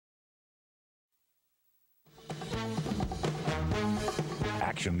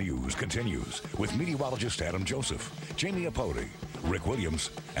Action News continues with meteorologist Adam Joseph, Jamie Apodi, Rick Williams,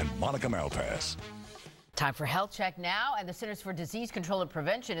 and Monica Malpass. Time for Health Check now, and the Centers for Disease Control and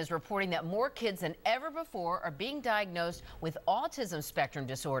Prevention is reporting that more kids than ever before are being diagnosed with autism spectrum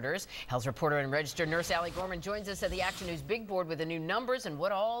disorders. Health reporter and registered nurse Allie Gorman joins us at the Action News Big Board with the new numbers and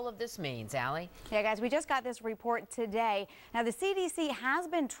what all of this means. Allie? Yeah, guys, we just got this report today. Now, the CDC has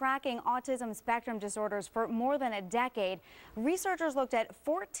been tracking autism spectrum disorders for more than a decade. Researchers looked at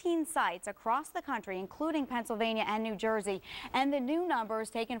 14 sites across the country, including Pennsylvania and New Jersey, and the new numbers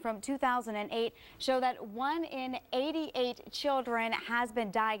taken from 2008 show that 1 in 88 children has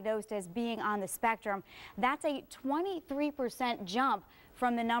been diagnosed as being on the spectrum. That's a 23% jump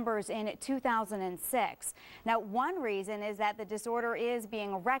from the numbers in 2006. Now, one reason is that the disorder is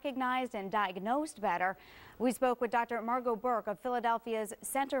being recognized and diagnosed better. We spoke with Dr. Margot Burke of Philadelphia's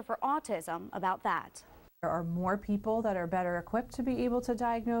Center for Autism about that. There are more people that are better equipped to be able to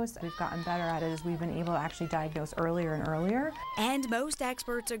diagnose. We've gotten better at it as we've been able to actually diagnose earlier and earlier. And most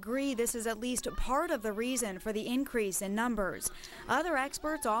experts agree this is at least part of the reason for the increase in numbers. Other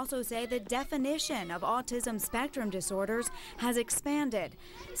experts also say the definition of autism spectrum disorders has expanded.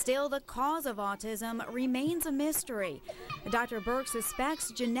 Still, the cause of autism remains a mystery. Dr. Burke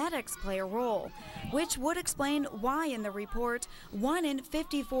suspects genetics play a role, which would explain why in the report 1 in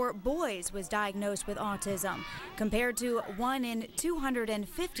 54 boys was diagnosed with autism, compared to 1 in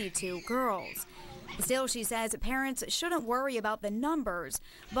 252 girls. Still, she says parents shouldn't worry about the numbers,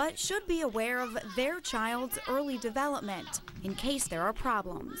 but should be aware of their child's early development in case there are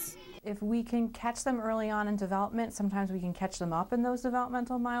problems. If we can catch them early on in development, sometimes we can catch them up in those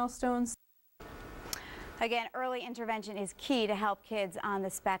developmental milestones. Again, early intervention is key to help kids on the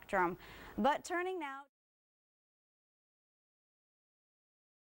spectrum. But turning now